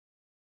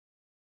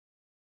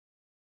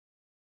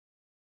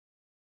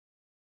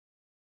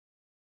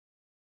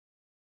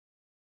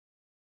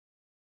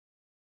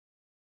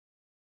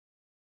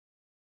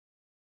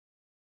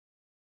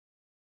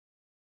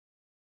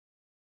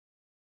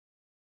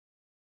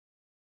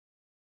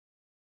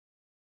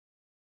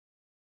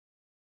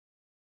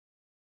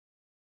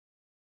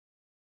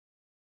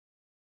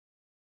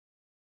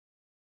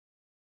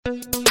Shauna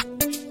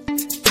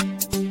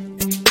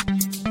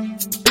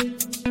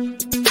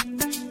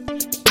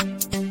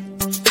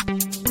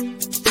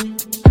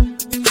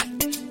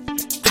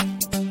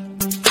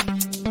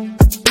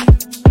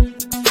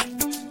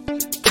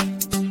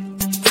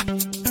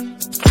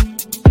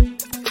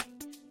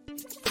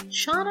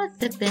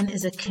Phippen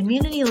is a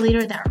community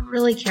leader that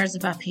really cares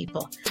about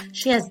people.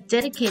 She has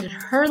dedicated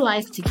her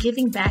life to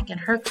giving back in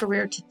her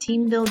career to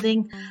team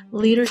building,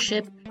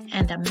 leadership,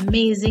 and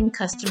amazing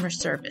customer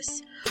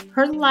service.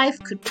 Her life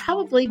could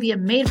probably be a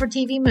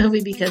made-for-TV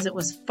movie because it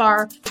was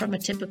far from a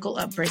typical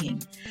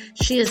upbringing.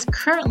 She is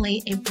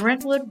currently a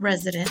Brentwood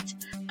resident,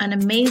 an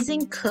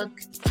amazing cook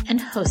and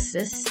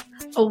hostess,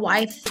 a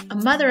wife, a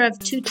mother of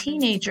 2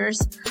 teenagers,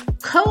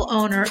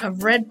 co-owner of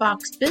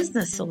Redbox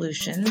Business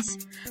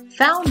Solutions,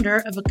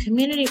 founder of a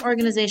community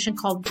organization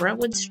called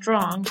Brentwood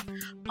Strong,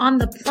 on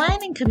the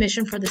Planning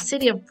Commission for the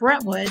City of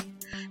Brentwood,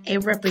 a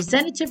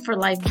representative for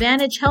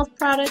LifeVantage Health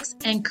Products,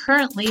 and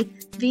currently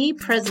the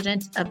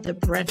president of the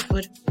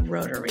Brentwood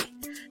Rotary.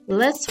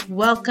 Let's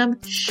welcome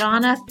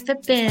Shauna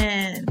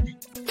Phippen.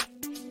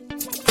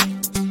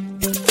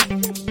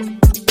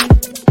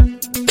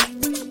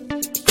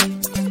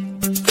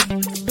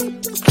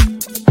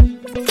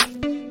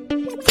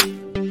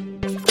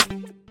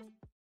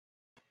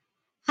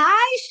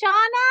 Hi,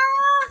 Shauna.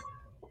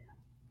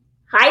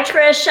 Hi,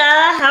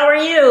 Trisha. How are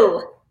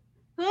you?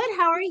 Good.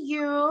 How are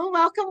you?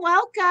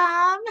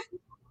 Welcome.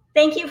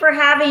 Thank you for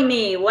having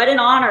me. What an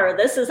honor.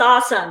 This is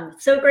awesome.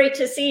 So great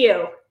to see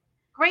you.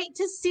 Great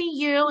to see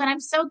you. And I'm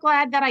so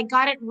glad that I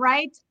got it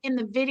right in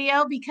the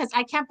video because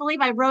I can't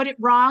believe I wrote it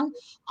wrong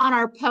on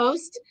our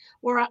post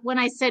when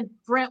I said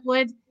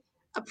Brentwood,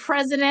 a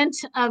president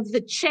of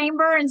the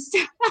chamber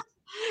instead,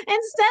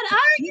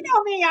 you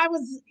know me, I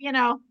was,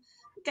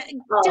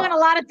 doing a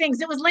lot of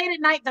things. It was late at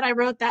night that I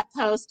wrote that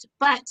post,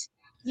 but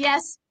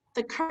yes,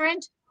 the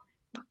current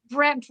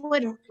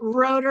Brentwood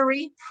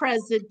Rotary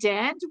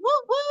president,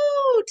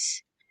 woot,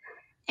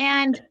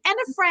 and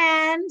a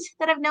friend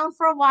that I've known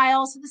for a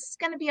while. So this is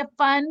going to be a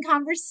fun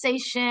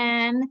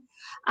conversation.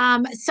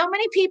 So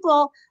many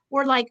people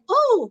were like,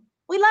 "Oh,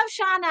 we love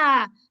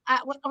Shauna."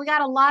 We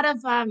got a lot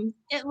of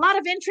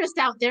interest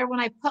out there when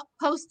I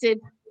posted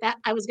that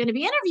I was going to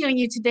be interviewing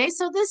you today.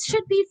 So this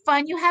should be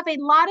fun. You have a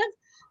lot of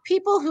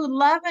people who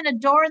love and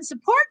adore and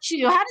support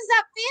you. How does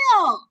that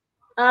feel?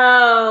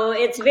 Oh,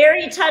 it's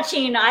very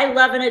touching. I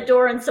love and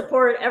adore and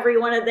support every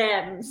one of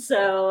them.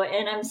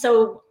 And I'm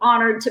so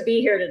honored to be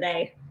here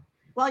today.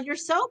 Well, you're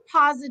so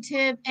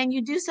positive and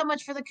you do so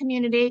much for the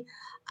community.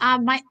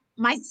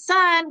 My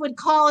son would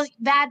call you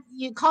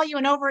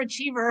an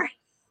overachiever.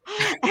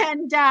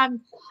 And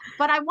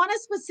but I want to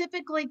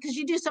specifically, because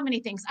you do so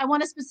many things, I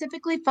want to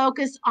specifically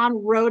focus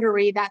on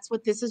Rotary. That's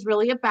what this is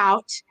really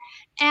about.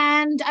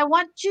 And I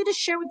want you to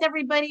share with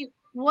everybody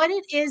what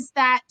is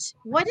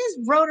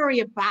Rotary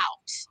about?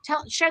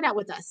 Share that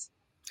with us.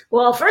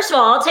 Well, first of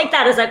all, I'll take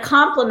that as a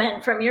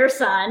compliment from your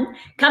son,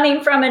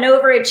 coming from an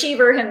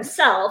overachiever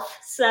himself.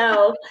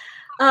 So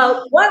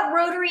what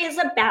Rotary is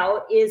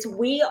about is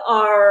we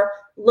are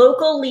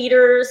local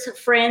leaders,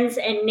 friends,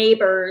 and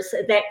neighbors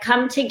that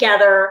come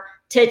together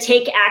to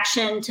take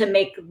action to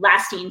make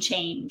lasting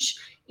change.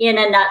 In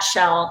a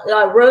nutshell,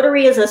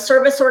 Rotary is a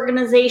service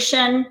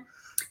organization.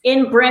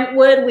 In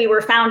Brentwood, we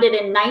were founded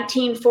in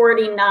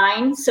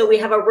 1949, so we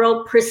have a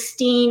real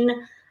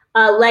pristine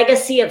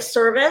legacy of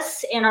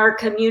service in our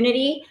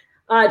community,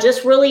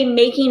 just really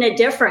making a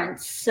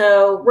difference.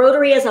 So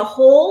Rotary as a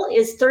whole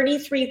is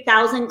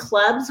 33,000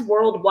 clubs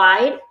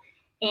worldwide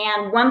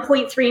and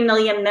 1.3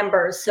 million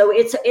members. So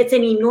it's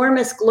an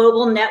enormous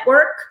global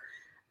network.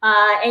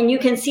 And you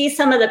can see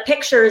some of the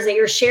pictures that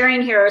you're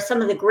sharing here are some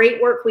of the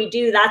great work we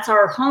do. That's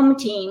our home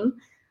team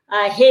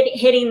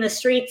hitting the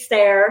streets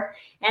there.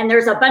 And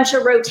there's a bunch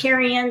of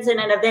Rotarians in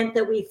an event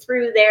that we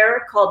threw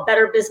there called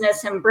Better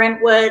Business in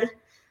Brentwood.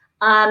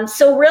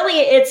 So really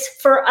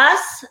it's for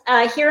us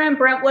here in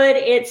Brentwood,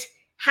 it's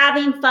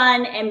having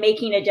fun and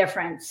making a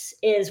difference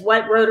is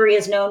what Rotary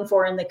is known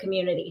for in the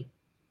community.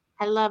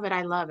 I love it.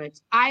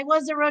 I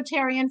was a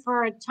Rotarian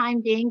for a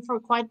time being for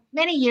quite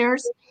many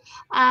years.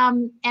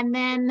 And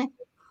then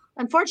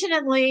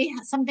unfortunately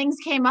some things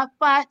came up,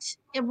 but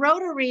in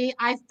Rotary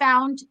I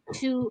found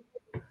to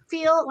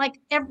feel like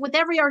with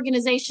every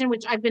organization,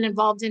 which I've been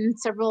involved in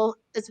several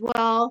as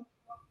well,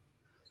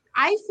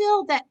 I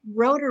feel that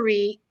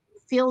Rotary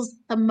feels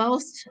the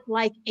most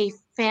like a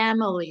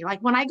family. Like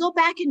when I go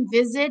back and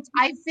visit,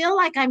 I feel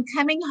like I'm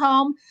coming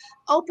home,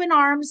 open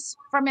arms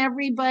from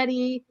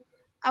everybody.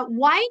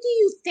 Why do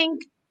you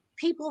think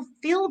people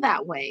feel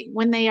that way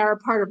when they are a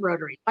part of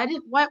Rotary?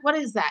 What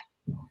is that?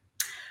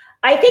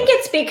 I think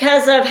it's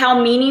because of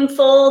how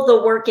meaningful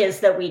the work is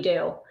that we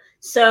do.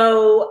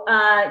 So,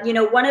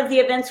 one of the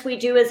events we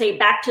do is a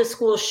back to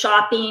school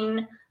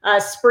shopping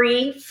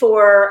spree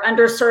for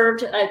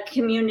underserved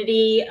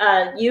community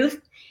youth.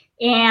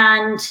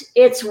 And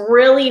it's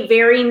really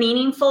very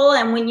meaningful.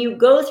 And when you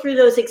go through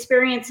those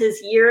experiences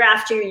year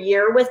after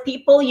year with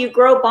people, you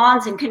grow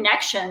bonds and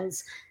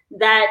connections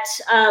that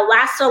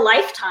last a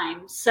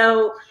lifetime.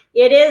 So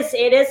it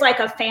is like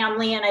a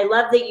family, and I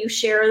love that you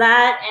share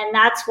that. And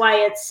that's why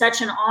it's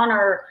such an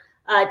honor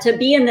to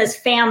be in this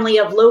family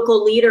of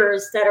local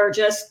leaders that are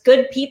just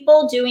good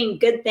people doing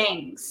good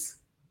things.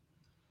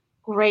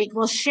 Great.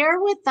 Well, share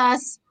with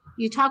us,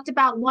 you talked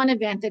about one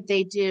event that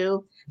they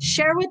do.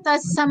 Share with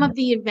us some of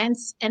the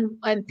events and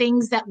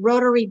things that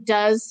Rotary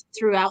does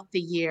throughout the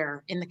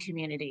year in the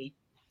community.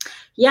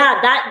 Yeah,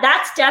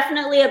 that's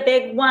definitely a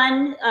big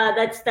one.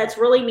 That's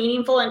really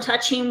meaningful and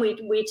touching.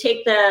 We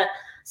take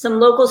some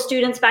local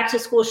students back to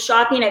school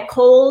shopping at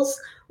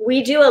Kohl's.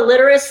 We do a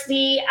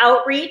literacy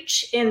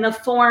outreach in the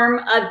form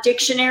of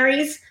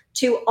dictionaries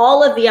to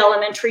all of the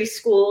elementary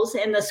schools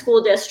in the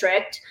school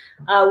district,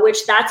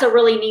 which that's a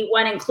really neat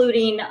one,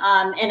 including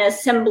an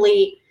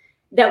assembly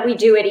that we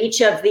do at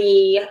each of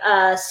the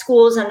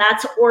schools, and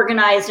that's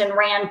organized and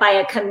ran by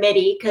a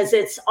committee, because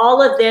it's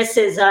all of this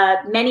is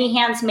a many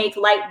hands make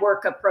light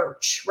work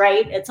approach,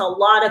 right? It's a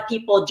lot of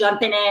people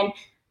jumping in,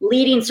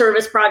 leading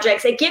service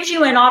projects. It gives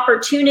you an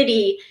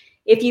opportunity,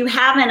 if you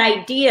have an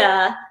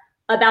idea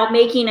about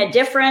making a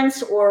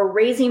difference or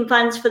raising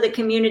funds for the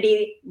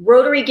community,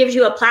 Rotary gives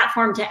you a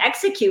platform to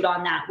execute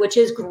on that, which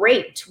is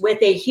great,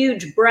 with a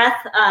huge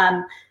breadth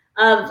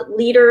of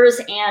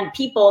leaders and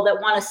people that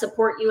want to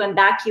support you and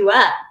back you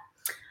up.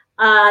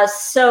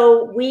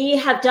 So we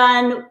have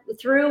done,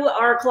 through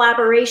our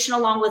collaboration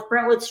along with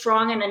Brentwood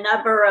Strong and a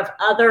number of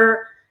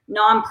other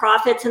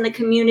nonprofits in the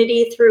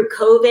community through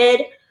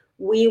COVID,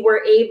 we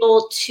were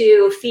able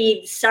to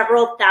feed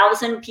several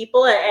thousand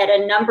people at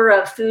a number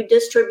of food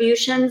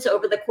distributions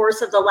over the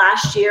course of the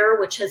last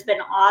year, which has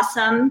been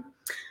awesome.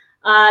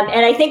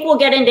 And I think we'll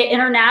get into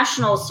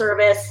international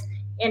service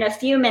in a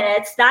few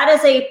minutes. That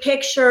is a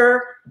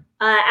picture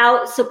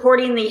out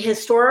supporting the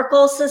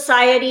Historical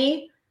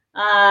Society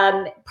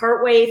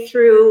partway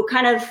through,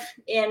 kind of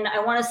in, I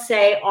want to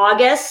say,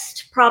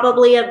 August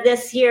probably of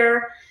this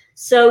year.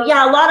 So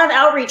yeah, a lot of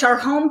outreach. Our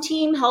home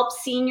team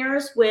helps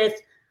seniors with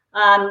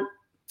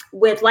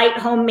light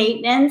home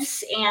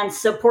maintenance and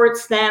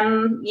supports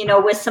them,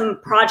 with some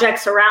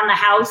projects around the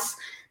house.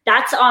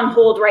 That's on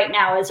hold right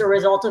now as a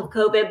result of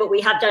COVID, but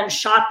we have done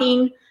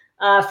shopping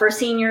for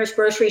seniors,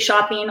 grocery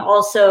shopping,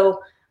 also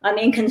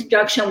in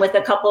conjunction with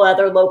a couple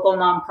other local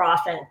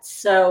nonprofits.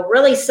 So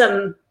really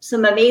some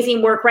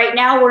amazing work. Right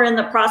now, we're in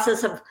the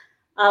process of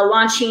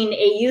launching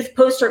a youth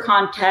poster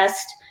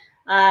contest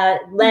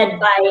led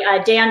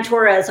by Dan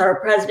Torres, our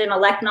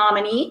president-elect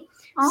nominee.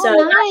 Oh,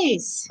 so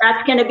nice.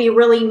 That's going to be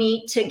really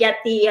neat to give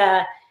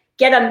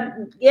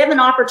an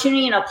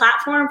opportunity and a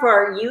platform for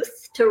our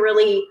youth to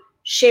really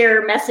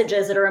share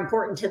messages that are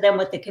important to them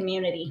with the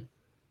community.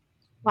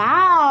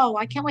 Wow,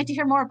 I can't wait to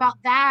hear more about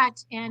that.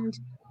 And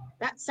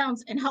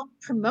help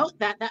promote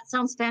that. That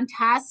sounds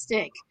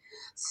fantastic.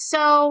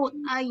 So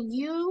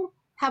you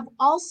have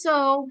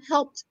also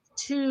helped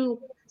to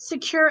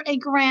secure a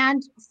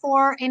grant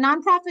for a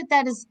nonprofit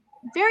that is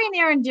very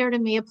near and dear to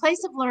me, a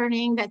place of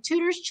learning that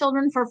tutors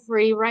children for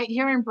free right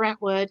here in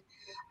Brentwood.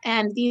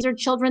 And these are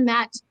children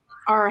that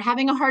are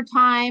having a hard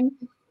time,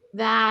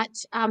 that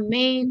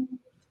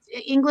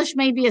English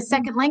may be a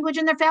second language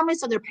in their family,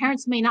 so their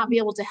parents may not be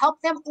able to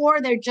help them, or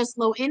they're just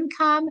low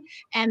income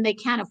and they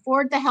can't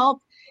afford the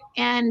help.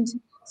 And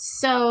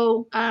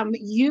so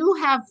you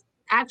have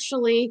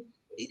actually,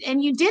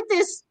 and you did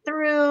this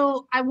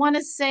through, I want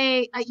to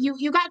say,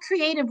 you got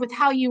creative with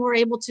how you were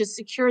able to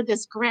secure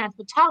this grant.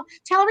 But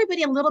tell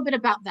everybody a little bit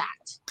about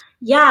that.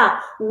 Yeah,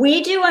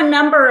 we do a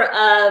number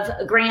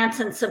of grants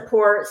and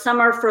support. Some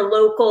are for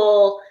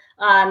local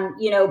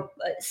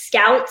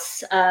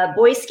Scouts,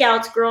 Boy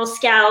Scouts, Girl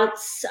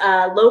Scouts,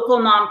 local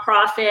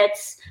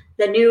nonprofits,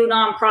 the new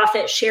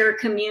nonprofit Share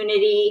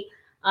Community,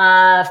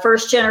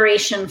 First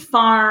Generation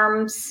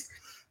Farms,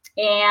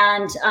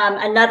 and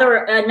a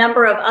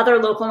number of other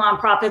local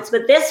nonprofits.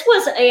 But this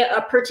was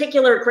a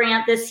particular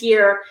grant this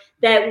year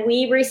that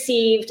we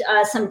received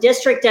some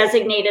district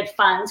designated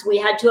funds. We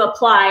had to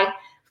apply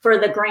for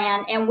the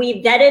grant, and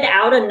we vetted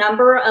out a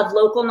number of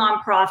local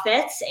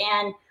nonprofits,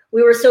 and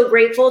we were so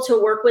grateful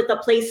to work with a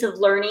place of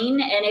learning.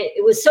 And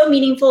it was so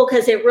meaningful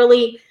because it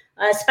really,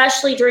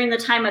 especially during the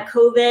time of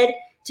COVID,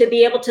 to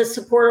be able to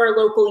support our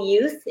local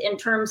youth in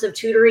terms of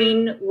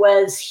tutoring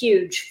was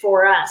huge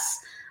for us.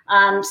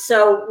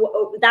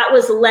 So that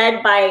was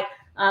led by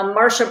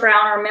Marcia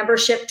Brown, our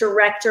membership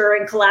director,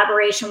 in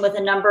collaboration with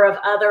a number of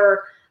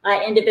other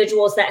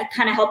individuals that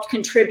kind of helped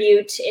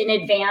contribute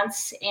in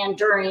advance and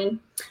during.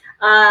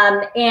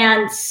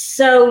 And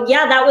so,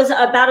 yeah, that was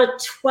about a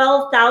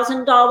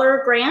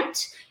 $12,000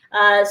 grant.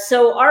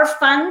 So our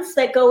funds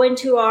that go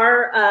into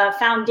our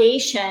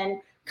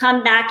foundation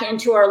come back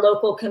into our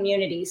local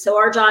community. So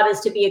our job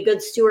is to be a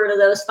good steward of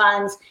those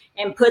funds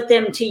and put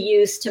them to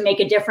use to make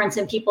a difference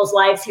in people's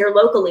lives here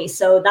locally.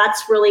 So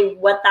that's really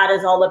what that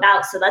is all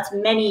about. So that's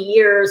many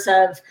years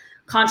of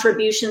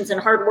contributions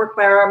and hard work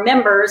by our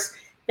members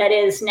that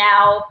is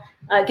now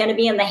going to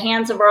be in the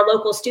hands of our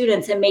local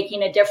students and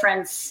making a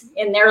difference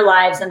in their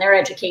lives and their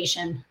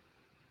education.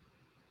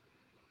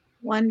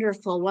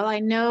 Wonderful. Well, I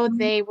know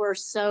they were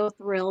so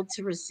thrilled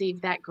to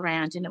receive that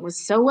grant, and it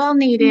was so well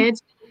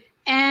needed.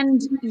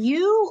 And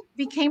you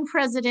became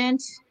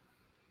president,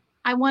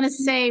 I want to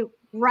say,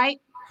 right,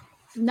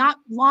 not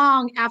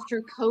long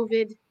after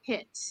COVID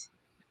hit.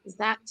 Is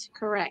that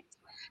correct?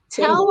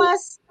 Tell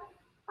us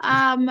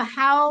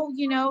how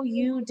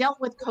you dealt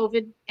with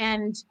COVID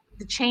and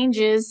the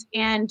changes,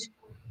 and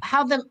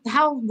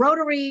how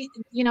Rotary,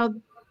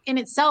 in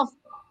itself,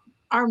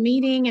 are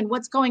meeting and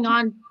what's going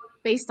on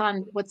based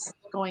on what's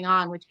going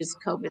on, which is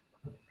COVID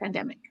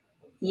pandemic.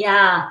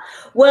 Yeah.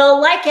 Well,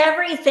 like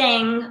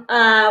everything,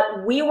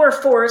 we were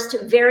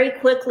forced very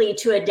quickly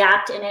to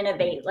adapt and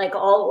innovate, like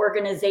all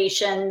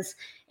organizations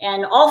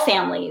and all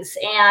families.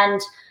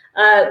 And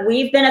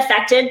we've been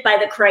affected by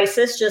the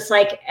crisis, just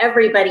like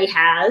everybody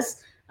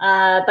has.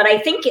 But I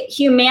think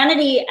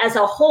humanity as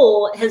a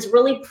whole has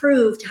really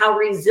proved how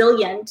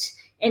resilient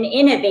and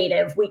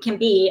innovative we can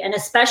be, and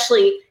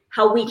especially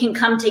how we can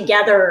come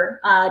together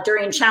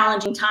during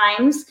challenging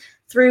times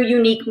through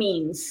unique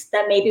means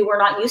that maybe we're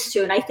not used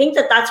to. And I think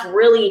that that's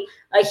really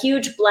a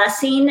huge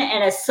blessing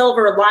and a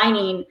silver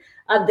lining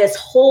of this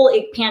whole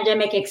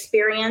pandemic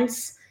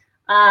experience.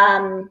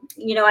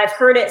 I've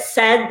heard it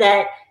said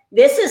that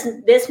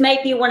this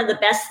might be one of the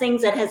best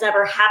things that has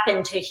ever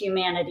happened to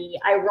humanity,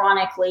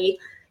 ironically,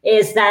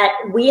 is that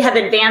we have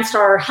advanced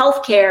our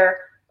healthcare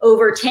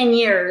over 10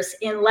 years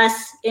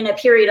in a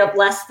period of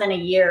less than a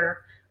year.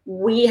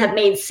 We have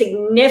made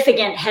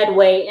significant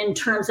headway in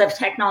terms of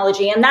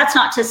technology. And that's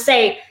not to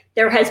say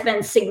there has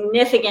been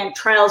significant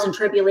trials and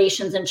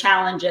tribulations and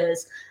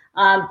challenges.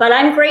 But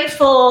I'm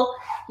grateful,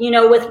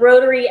 with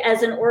Rotary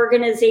as an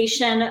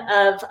organization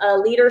of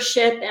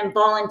leadership and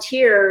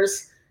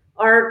volunteers,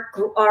 our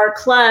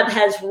club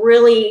has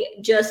really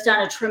just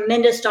done a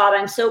tremendous job.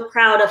 I'm so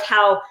proud of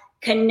how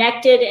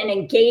connected and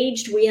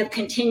engaged we have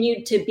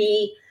continued to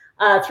be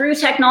through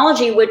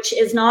technology, which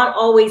is not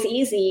always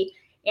easy,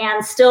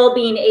 and still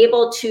being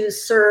able to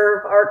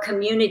serve our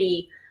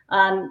community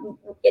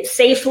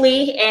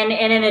safely and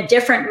in a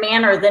different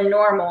manner than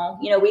normal.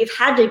 We've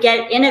had to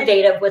get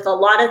innovative with a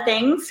lot of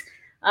things.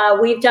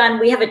 We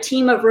have a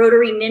team of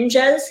Rotary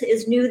Ninjas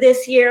is new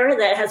this year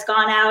that has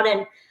gone out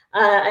and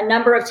a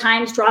number of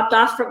times dropped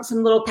off from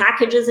some little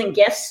packages and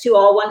gifts to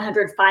all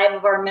 105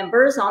 of our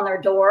members on their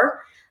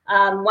door.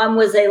 One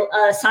was a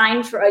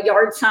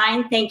yard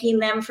sign thanking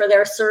them for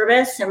their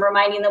service and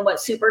reminding them what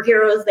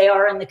superheroes they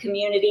are in the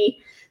community.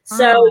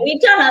 So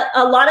we've done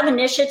a lot of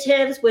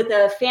initiatives with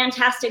a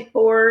fantastic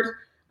board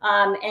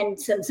and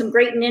some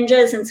great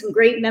ninjas and some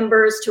great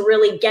members to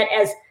really get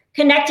as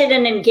connected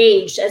and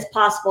engaged as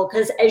possible.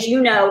 Because as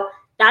you know,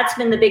 that's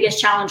been the biggest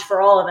challenge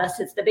for all of us.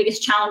 It's the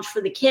biggest challenge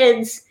for the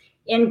kids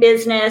in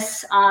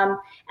business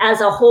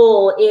as a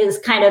whole, is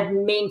kind of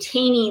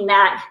maintaining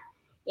that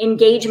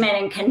engagement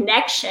and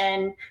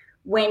connection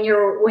when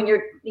you're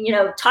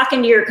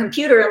talking to your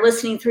computer and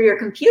listening through your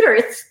computer.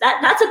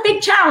 That's a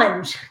big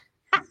challenge.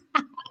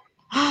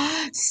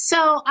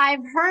 So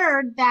I've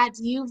heard that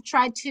you've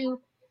tried to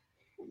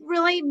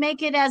really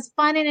make it as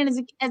fun and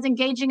as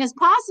engaging as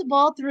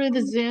possible through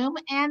the Zoom,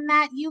 and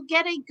that you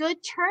get a good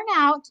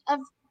turnout of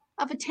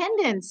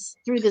attendance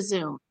through the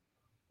Zoom.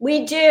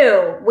 We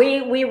do.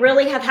 We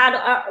really have had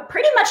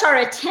pretty much our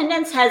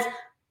attendance has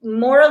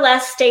more or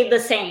less stayed the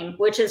same,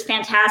 which is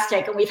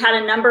fantastic. And we've had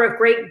a number of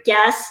great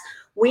guests.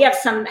 We have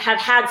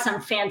had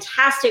some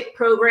fantastic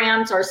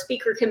programs. Our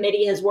speaker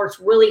committee has worked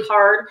really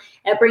hard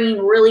at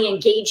bringing really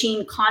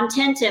engaging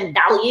content and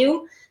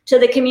value to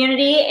the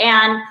community.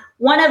 And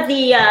one of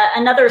the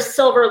another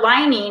silver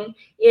lining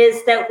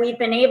is that we've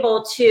been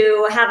able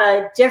to have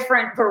a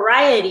different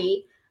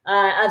variety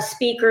of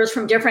speakers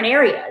from different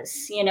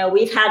areas.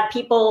 We've had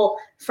people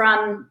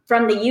from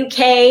the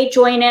UK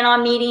join in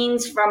on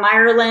meetings, from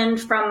Ireland,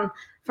 from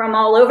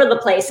all over the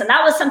place. And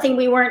that was something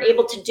we weren't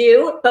able to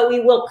do, but we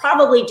will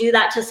probably do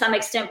that to some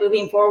extent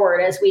moving forward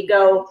as we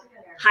go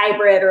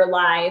hybrid or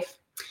live.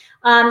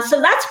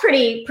 So that's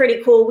pretty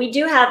cool. We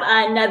do have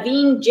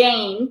Naveen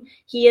Jain.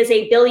 He is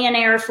a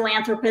billionaire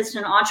philanthropist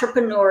and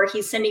entrepreneur.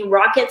 He's sending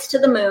rockets to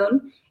the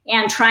moon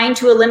and trying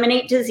to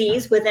eliminate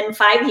disease within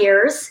 5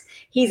 years.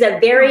 He's a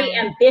very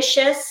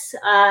ambitious,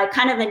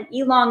 kind of an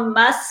Elon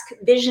Musk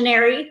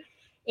visionary,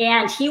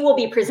 and he will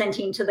be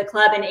presenting to the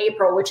club in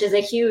April, which is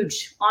a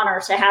huge honor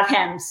to have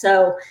him.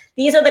 So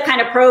these are the kind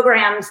of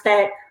programs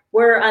that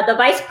we're the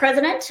vice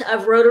president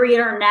of Rotary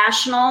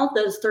International,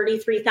 those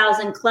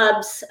 33,000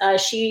 clubs.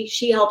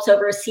 She helps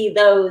oversee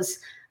those.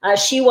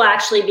 She will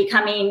actually be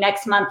coming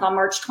next month on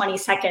March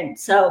 22nd.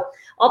 So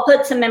I'll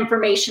put some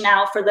information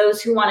out for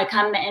those who want to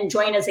come and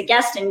join as a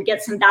guest and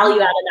get some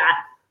value out of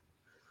that.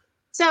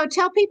 So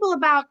tell people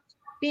about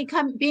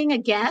being a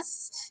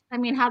guest. I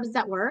mean, how does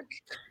that work?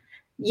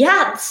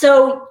 Yeah,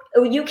 so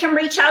you can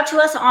reach out to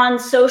us on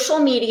social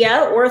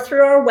media or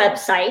through our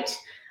website,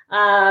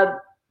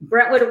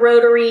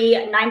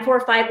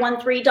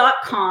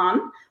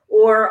 BrentwoodRotary94513.com,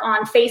 or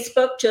on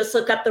Facebook. Just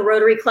look up the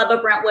Rotary Club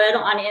of Brentwood.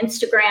 On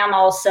Instagram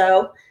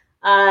also,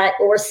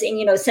 or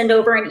send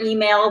over an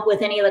email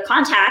with any of the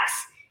contacts.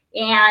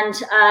 And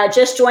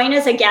just join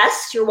as a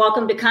guest. You're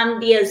welcome to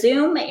come via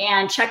Zoom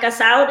and check us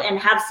out and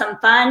have some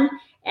fun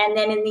And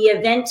then in the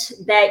event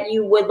that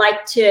you would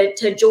like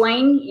to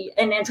join,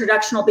 an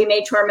introduction will be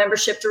made to our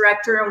membership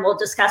director, and we'll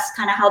discuss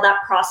kind of how that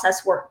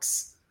process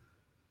works.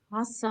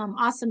 Awesome.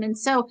 Awesome. And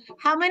so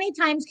how many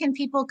times can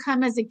people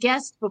come as a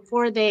guest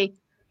before they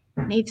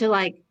need to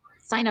like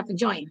sign up and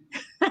join?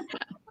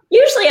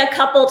 Usually a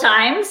couple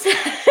times.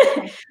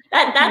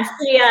 That's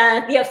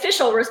the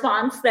official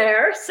response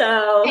there.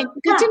 So okay,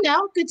 good to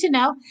know. Good to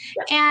know.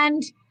 Yep.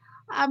 And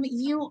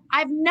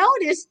I've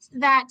noticed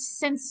that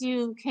since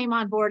you came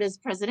on board as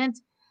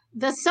president,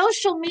 the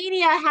social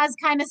media has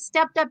kind of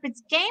stepped up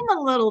its game a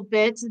little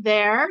bit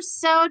there.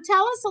 So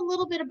tell us a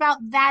little bit about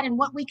that and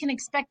what we can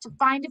expect to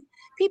find if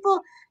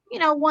people,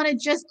 want to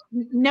just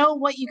know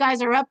what you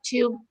guys are up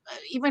to,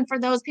 even for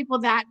those people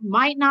that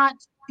might not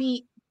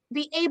be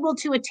able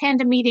to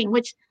attend a meeting,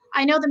 which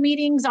I know the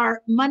meetings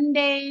are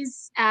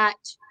Mondays at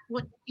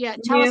what? Yeah,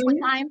 tell us what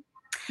time.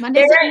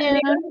 Mondays at noon.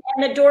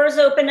 And the doors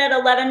open at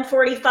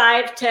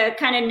 11:45 to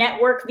kind of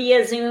network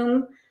via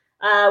Zoom,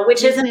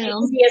 which isn't the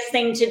easiest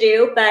thing to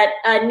do, but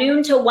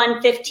noon to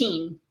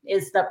 1:15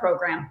 is the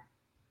program.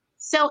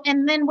 So,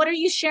 and then what are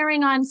you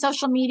sharing on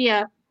social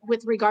media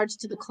with regards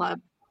to the club?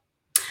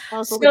 Tell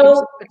us what we can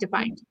expect to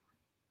find.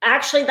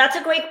 Actually, that's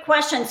a great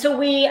question. So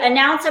we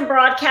announce and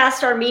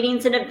broadcast our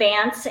meetings in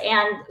advance,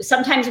 and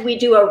sometimes we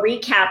do a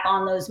recap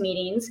on those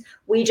meetings.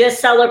 We just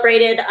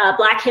celebrated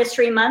Black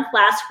History Month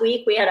last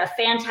week. We had a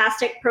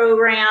fantastic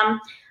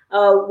program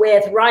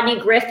with Rodney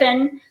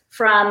Griffin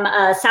from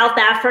South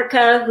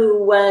Africa,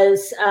 who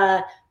was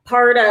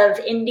part of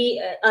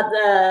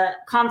the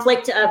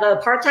conflict of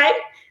apartheid,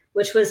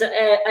 which was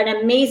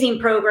an amazing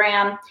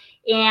program.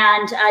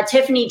 And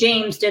Tiffany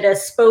James did a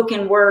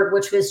spoken word,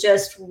 which was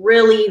just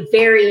really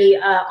very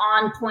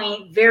on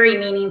point, very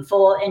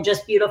meaningful, and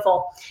just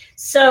beautiful.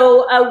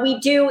 So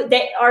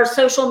our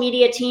social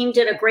media team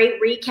did a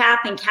great recap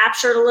and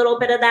captured a little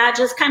bit of that,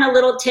 just kind of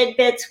little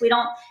tidbits. We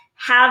don't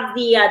have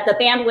the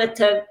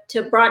bandwidth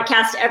to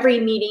broadcast every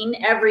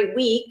meeting every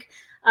week.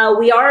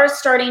 We are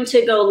starting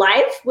to go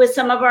live with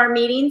some of our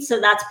meetings, so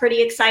that's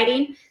pretty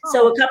exciting.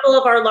 So a couple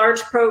of our large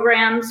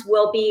programs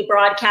will be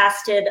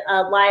broadcasted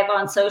live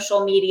on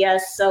social media.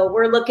 So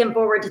we're looking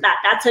forward to that.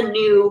 That's a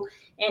new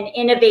and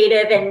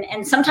innovative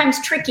and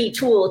sometimes tricky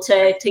tool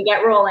to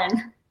get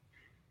rolling.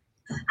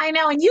 I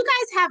know, and you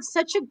guys have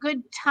such a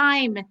good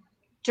time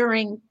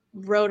during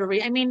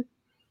Rotary. I mean,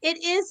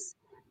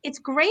 it's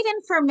great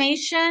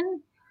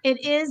information.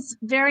 It is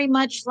very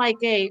much like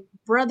a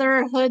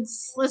brotherhood,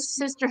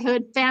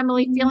 sisterhood,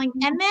 family feeling.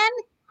 And then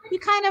you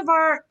kind of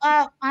are,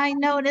 I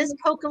noticed,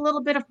 poke a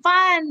little bit of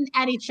fun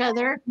at each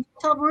other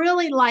to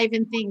really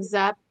liven things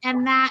up.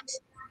 And that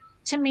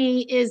to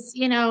me is,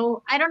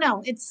 I don't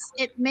know,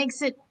 it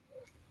makes it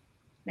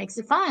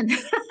fun.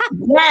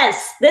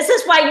 Yes, this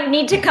is why you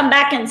need to come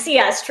back and see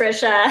us,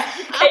 Trisha.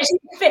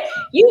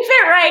 You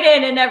fit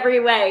right in every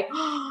way.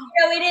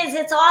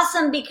 It's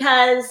awesome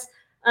because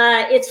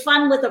it's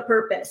fun with a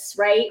purpose,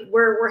 right?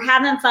 We're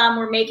having fun,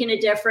 we're making a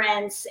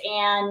difference,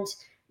 and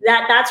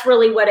that's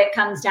really what it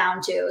comes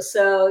down to.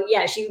 So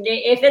yes,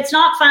 if it's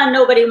not fun,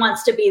 nobody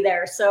wants to be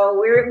there. So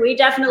we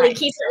definitely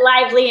keep it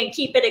lively and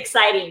keep it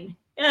exciting.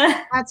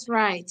 That's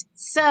right.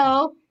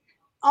 So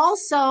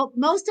also,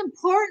 most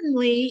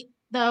importantly,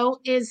 though,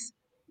 is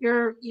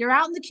you're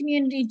out in the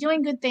community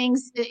doing good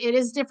things. It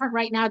is different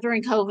right now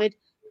during COVID,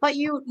 but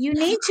you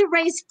need to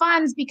raise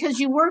funds because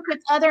you work with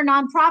other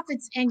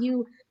nonprofits and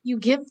you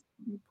give,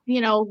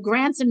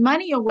 grants and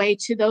money away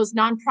to those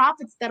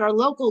nonprofits that are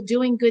local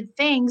doing good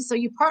things. So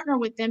you partner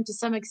with them to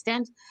some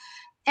extent.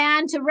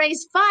 And to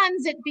raise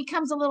funds, it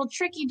becomes a little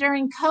tricky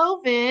during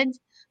COVID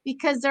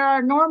because there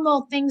are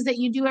normal things that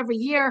you do every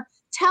year.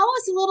 Tell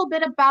us a little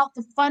bit about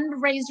the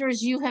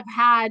fundraisers you have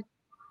had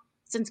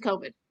since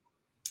COVID.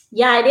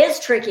 Yeah, it is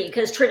tricky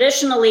because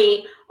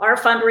traditionally our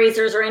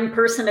fundraisers are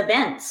in-person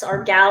events,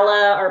 our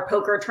gala, our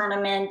poker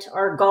tournament,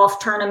 our golf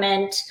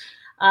tournament,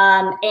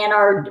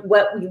 and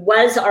what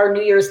was our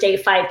New Year's Day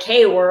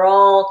 5K were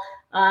all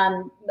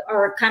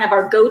are kind of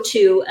our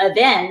go-to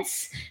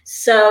events.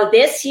 So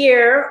this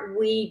year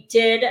we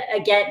did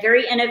get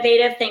very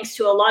innovative thanks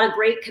to a lot of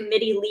great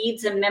committee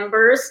leads and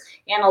members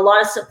and a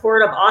lot of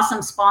support of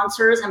awesome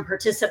sponsors and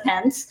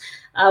participants.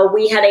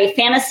 We had a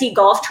fantasy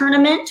golf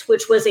tournament,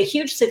 which was a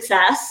huge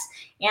success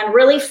and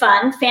really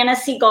fun.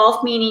 Fantasy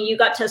golf, meaning you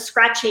got to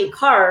scratch a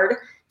card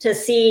to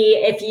see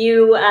if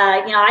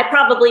I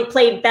probably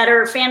played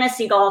better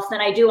fantasy golf than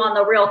I do on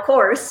the real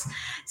course.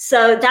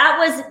 So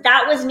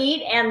that was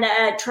neat and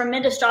a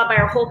tremendous job by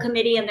our whole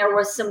committee. And there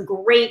was some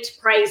great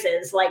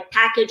prizes like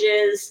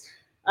packages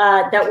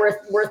that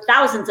were worth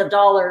thousands of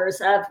dollars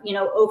of,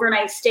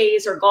 overnight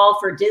stays or golf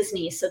or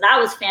Disney. So that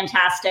was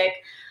fantastic.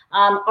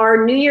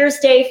 Our New Year's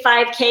Day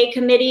 5K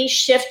committee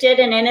shifted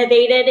and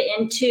innovated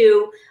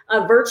into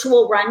a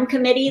virtual run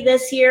committee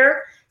this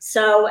year.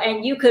 So,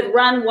 and you could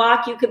run,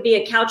 walk, you could be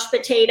a couch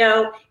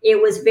potato.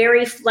 It was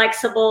very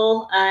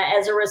flexible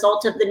as a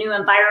result of the new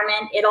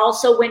environment. It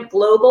also went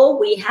global.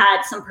 We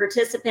had some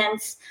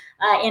participants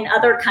in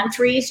other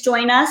countries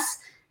join us.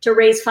 to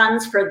raise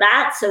funds for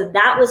that. So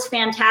that was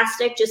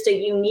fantastic, just a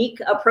unique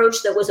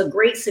approach that was a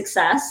great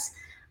success.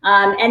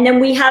 And then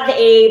we have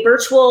a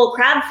virtual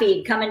crab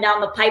feed coming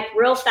down the pipe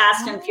real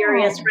fast and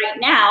furious right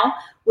now,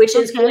 which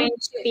is going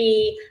to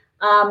be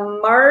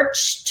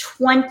March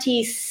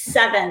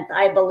 27th,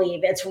 I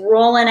believe. It's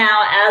rolling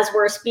out as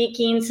we're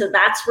speaking. So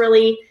that's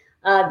really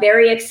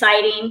very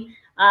exciting.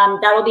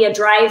 That'll be a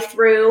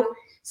drive-through.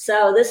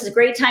 So this is a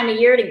great time of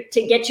year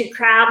to get your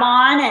crab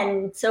on.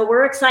 And so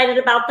we're excited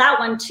about that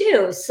one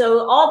too.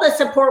 So all the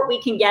support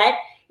we can get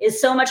is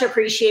so much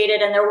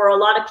appreciated. And there were a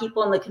lot of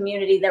people in the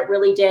community that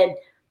really did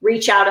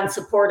reach out and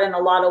support in a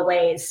lot of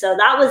ways. So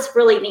that was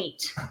really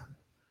neat.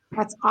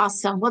 That's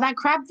awesome. Well, that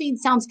crab feed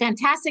sounds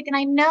fantastic. And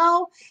I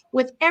know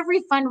with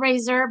every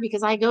fundraiser,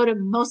 because I go to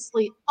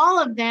mostly all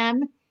of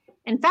them.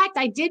 In fact,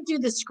 I did do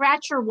the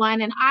scratcher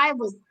one and I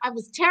was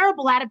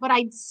terrible at it, but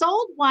I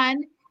sold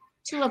one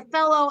to a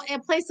fellow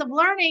at Place of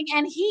Learning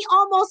and he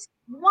almost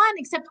won,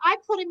 except I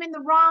put him in the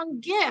wrong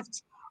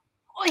gift.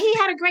 Oh, he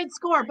had a great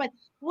score, but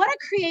what a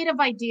creative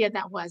idea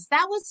that was.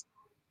 That was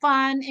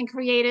fun and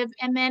creative.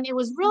 And then it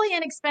was really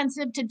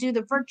inexpensive to do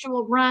the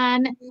virtual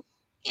run.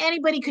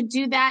 Anybody could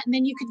do that. And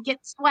then you could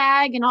get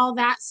swag and all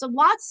that.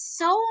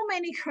 So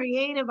many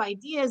creative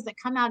ideas that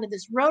come out of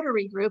this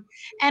Rotary group.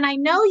 And I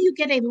know you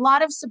get a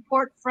lot of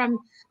support from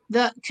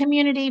the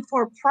community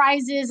for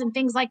prizes and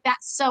things like that.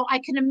 So I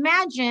can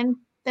imagine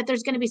that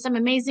there's going to be some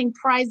amazing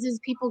prizes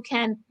people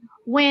can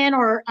win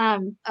or,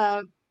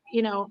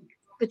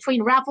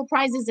 between raffle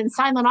prizes and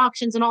silent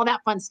auctions and all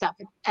that fun stuff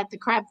at the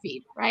crab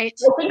feed, right?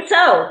 I think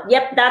so.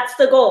 Yep, that's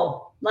the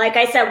goal. Like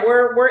I said,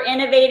 we're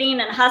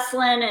innovating and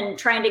hustling and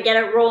trying to get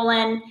it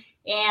rolling,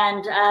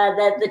 and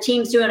the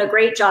team's doing a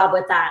great job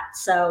with that.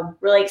 So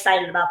really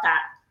excited about that.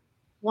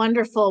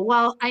 Wonderful.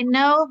 Well, I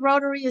know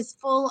Rotary is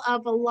full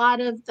of a lot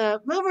of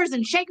the movers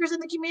and shakers in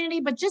the community,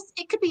 but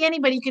it could be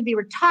anybody. You could be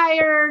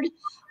retired.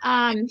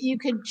 You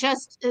could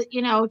just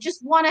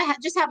want to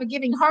just have a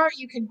giving heart.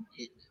 You could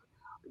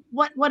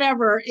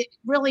whatever.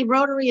 Really,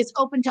 Rotary is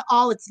open to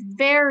all. It's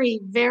very,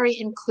 very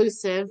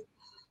inclusive.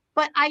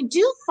 But I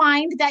do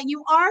find that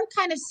you are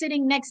kind of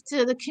sitting next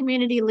to the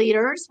community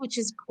leaders, which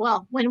is,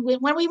 well, when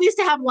we used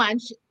to have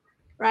lunch,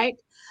 right?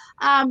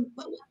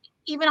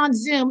 Even on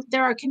Zoom,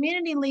 there are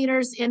community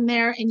leaders in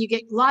there and you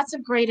get lots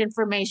of great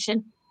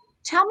information.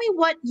 Tell me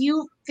what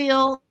you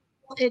feel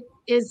it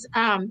is,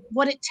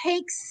 what it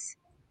takes.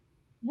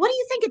 What do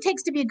you think it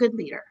takes to be a good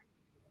leader?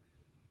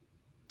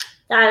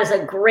 That is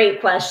a great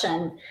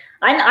question.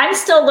 I'm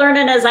still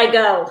learning as I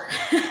go.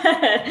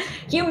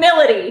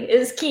 Humility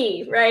is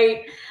key,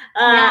 right?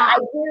 Yeah.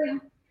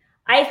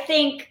 I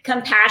think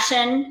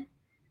compassion,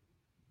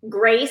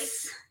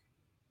 grace,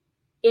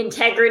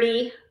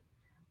 integrity,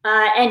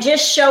 and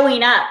just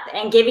showing up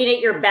and giving it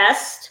your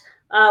best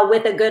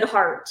with a good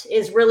heart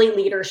is really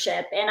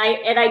leadership. And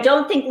I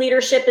don't think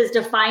leadership is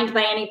defined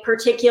by any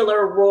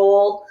particular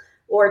role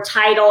or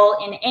title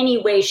in any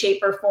way,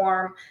 shape, or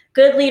form.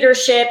 Good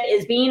leadership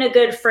is being a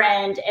good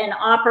friend and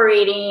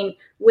operating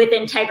with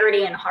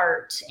integrity and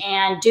heart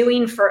and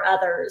doing for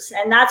others.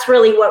 And that's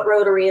really what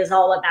Rotary is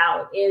all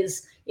about,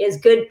 is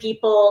good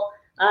people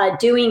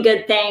doing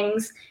good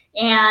things.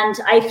 And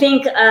I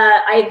think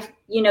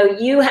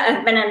you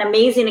have been an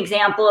amazing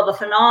example of a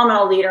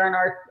phenomenal leader in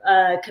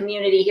our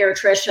community here,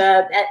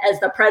 Tricia, as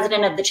the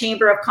president of the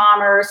Chamber of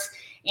Commerce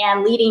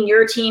and leading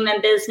your team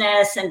in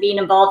business and being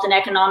involved in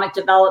economic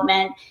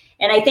development.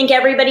 And I think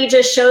everybody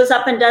just shows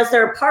up and does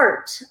their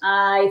part.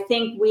 I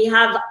think we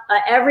have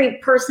every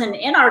person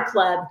in our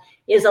club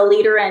is a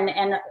leader and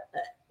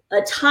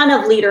a ton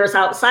of leaders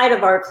outside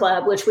of our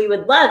club, which we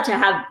would love to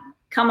have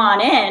come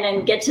on in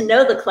and get to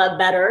know the club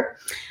better.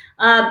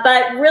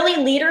 But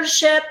really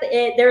leadership,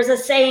 there's a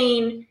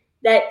saying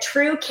that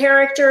true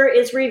character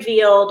is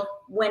revealed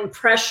when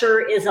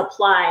pressure is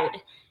applied.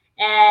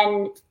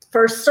 And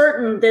for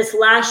certain, this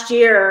last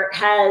year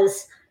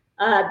has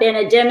been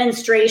a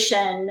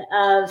demonstration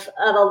of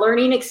a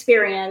learning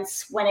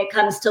experience when it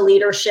comes to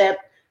leadership,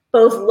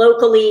 both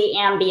locally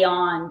and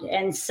beyond.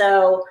 And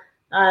so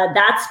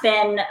that's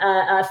been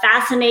a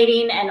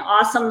fascinating and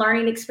awesome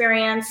learning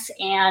experience.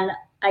 And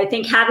I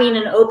think having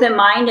an open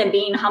mind and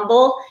being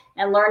humble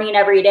and learning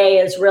every day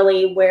is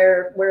really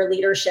where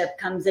leadership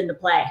comes into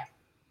play.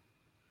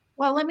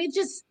 Well, let me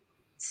just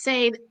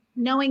say,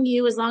 knowing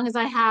you as long as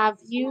I have,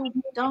 you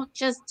don't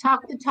just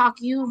talk the talk,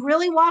 you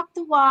really walk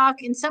the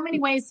walk in so many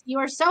ways. You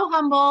are so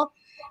humble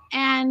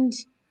and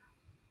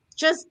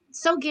just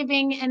so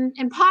giving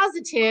and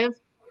positive.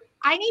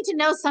 I need to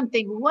know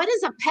something. What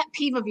is a pet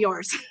peeve of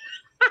yours?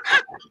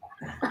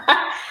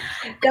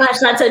 Gosh,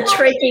 that's a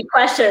tricky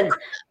question.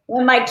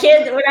 When I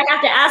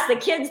have to ask the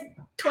kids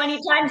 20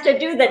 times to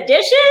do the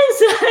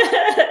dishes.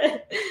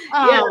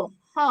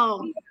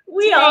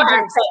 We all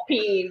have pet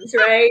peeves,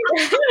 right?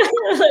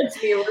 Let's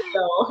be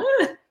real.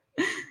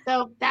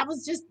 So that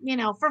was just,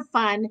 for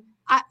fun.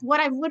 What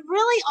I would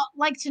really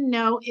like to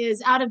know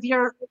is, out of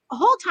your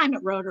whole time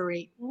at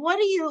Rotary, what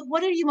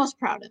are you most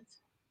proud of?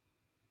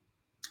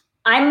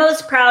 I'm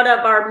most proud of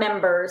our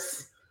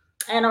members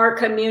and our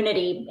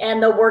community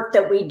and the work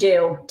that we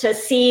do, to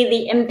see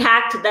the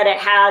impact that it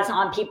has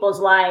on people's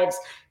lives,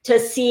 to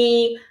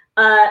see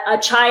a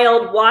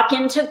child walk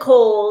into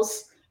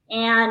Kohl's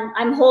and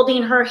I'm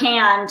holding her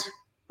hand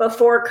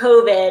before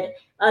COVID,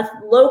 a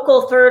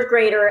local third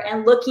grader,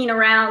 and looking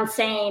around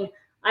saying,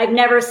 I've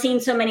never seen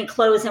so many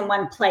clothes in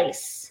one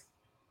place.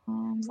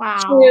 Wow.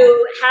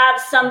 To have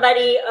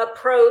somebody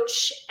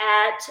approach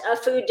at a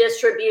food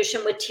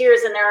distribution with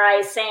tears in their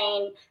eyes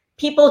saying,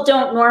 people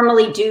don't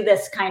normally do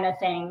this kind of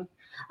thing.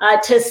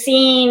 To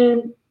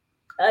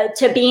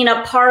being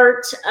a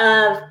part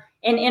of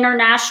an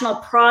international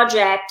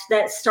project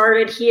that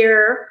started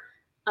here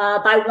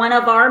by one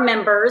of our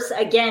members,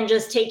 again,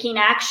 just taking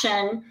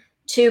action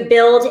to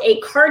build a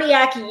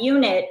cardiac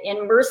unit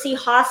in Mercy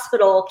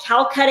Hospital,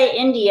 Calcutta,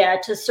 India,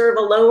 to serve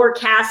a lower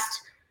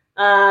caste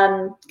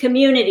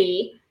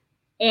community,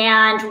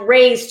 and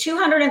raise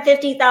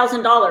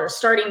 $250,000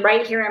 starting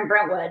right here in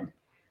Brentwood.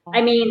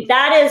 I mean,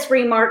 that is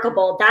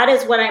remarkable. That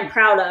is what I'm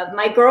proud of.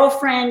 My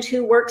girlfriend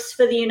who works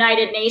for the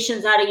United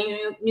Nations out of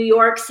New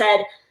York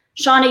said,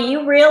 Shauna,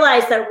 you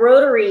realize that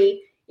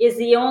Rotary is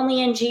the only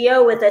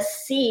NGO with a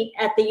seat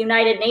at the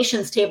United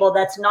Nations table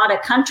that's not a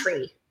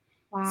country.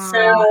 Wow.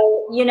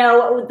 So, you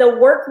know, the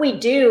work we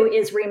do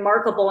is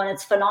remarkable and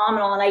it's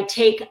phenomenal. And I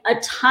take a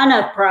ton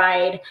of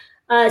pride,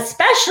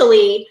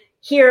 especially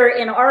here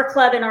in our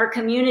club, in our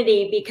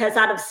community, because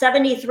out of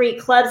 73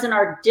 clubs in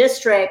our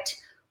district,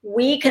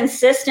 we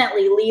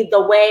consistently lead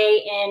the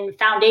way in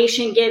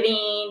foundation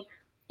giving,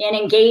 in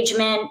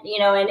engagement, you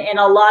know, in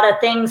a lot of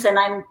things. And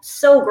I'm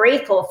so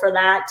grateful for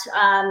that.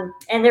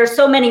 And there's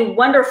so many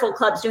wonderful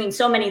clubs doing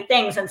so many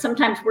things. And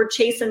sometimes we're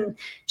chasing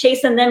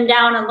them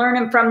down and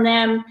learning from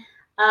them.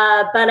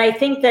 But I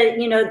think that,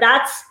 you know,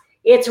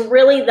 it's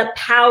really the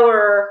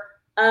power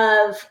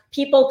of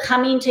people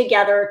coming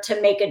together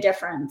to make a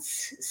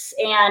difference.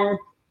 And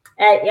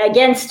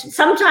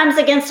sometimes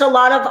against a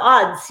lot of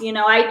odds. You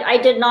know, I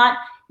did not,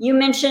 you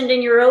mentioned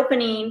in your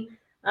opening,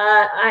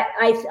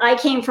 I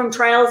came from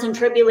trials and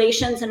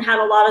tribulations and had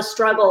a lot of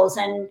struggles.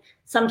 And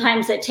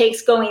sometimes it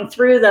takes going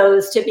through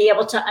those to be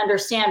able to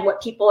understand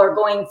what people are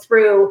going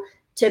through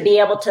to be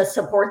able to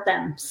support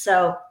them.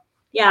 So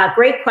yeah,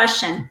 great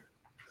question.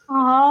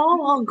 Oh,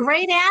 well,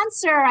 great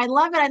answer. I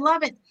love it. I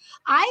love it.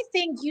 I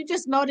think you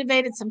just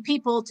motivated some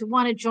people to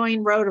want to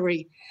join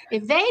Rotary.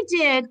 If they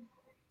did,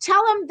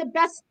 tell them the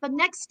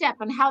next step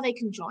on how they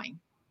can join.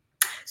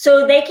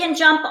 So they can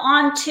jump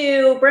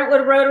onto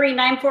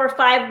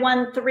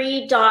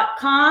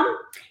BrentwoodRotary94513.com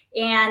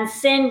and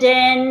send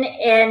in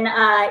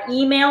an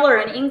email or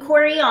an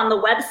inquiry on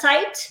the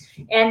website.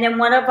 And then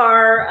one of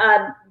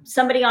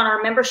somebody on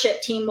our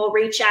membership team will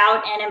reach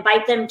out and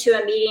invite them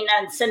to a meeting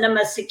and send them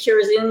a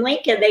secure Zoom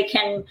link, and they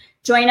can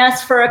join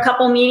us for a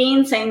couple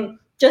meetings and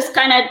just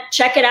kind of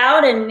check it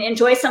out and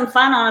enjoy some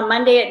fun on a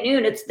Monday at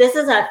noon. This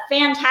is a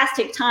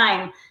fantastic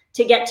time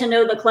to get to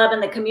know the club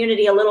and the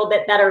community a little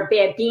bit better,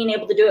 being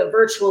able to do it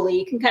virtually.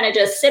 You can kind of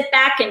just sit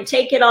back and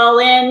take it all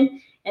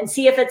in and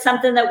see if it's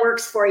something that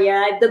works for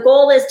you. The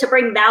goal is to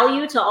bring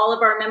value to all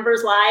of our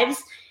members'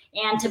 lives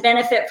and to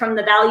benefit from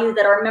the value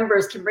that our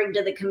members can bring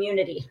to the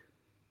community.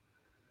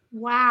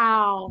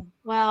 Wow.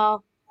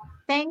 Well,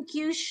 thank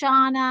you,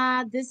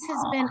 Shauna. This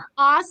has been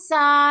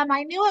awesome.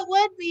 I knew it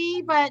would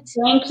be, but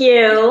thank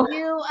you.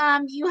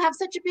 You have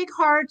such a big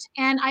heart,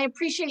 and I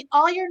appreciate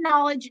all your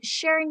knowledge,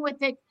 sharing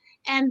with it,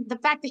 and the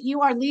fact that you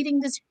are leading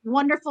this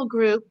wonderful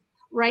group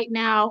right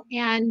now.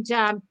 And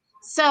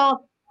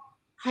so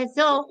I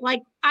feel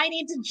like I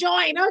need to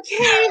join.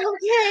 Okay.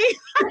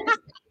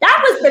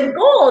 That was the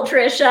goal,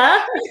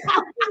 Trisha.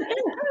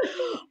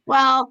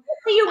 Well,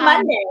 see you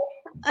Monday.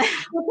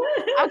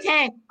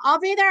 Okay, I'll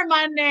be there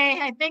Monday.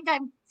 I think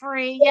I'm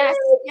free.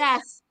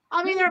 Yes,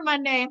 I'll be there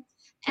Monday.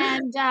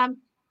 And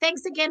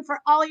thanks again for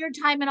all your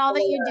time and all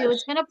that you do.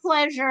 It's been a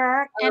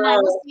pleasure, and I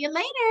will see you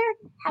later.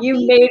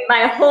 You made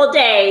my whole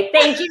day.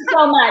 Thank you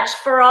so much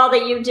for all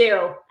that you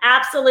do.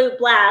 Absolute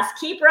blast.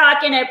 Keep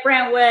rocking it,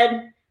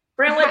 Brentwood.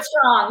 Brentwood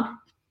strong.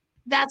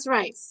 That's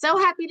right. So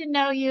happy to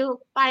know you.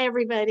 Bye,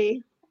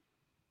 everybody.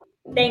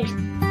 Thanks.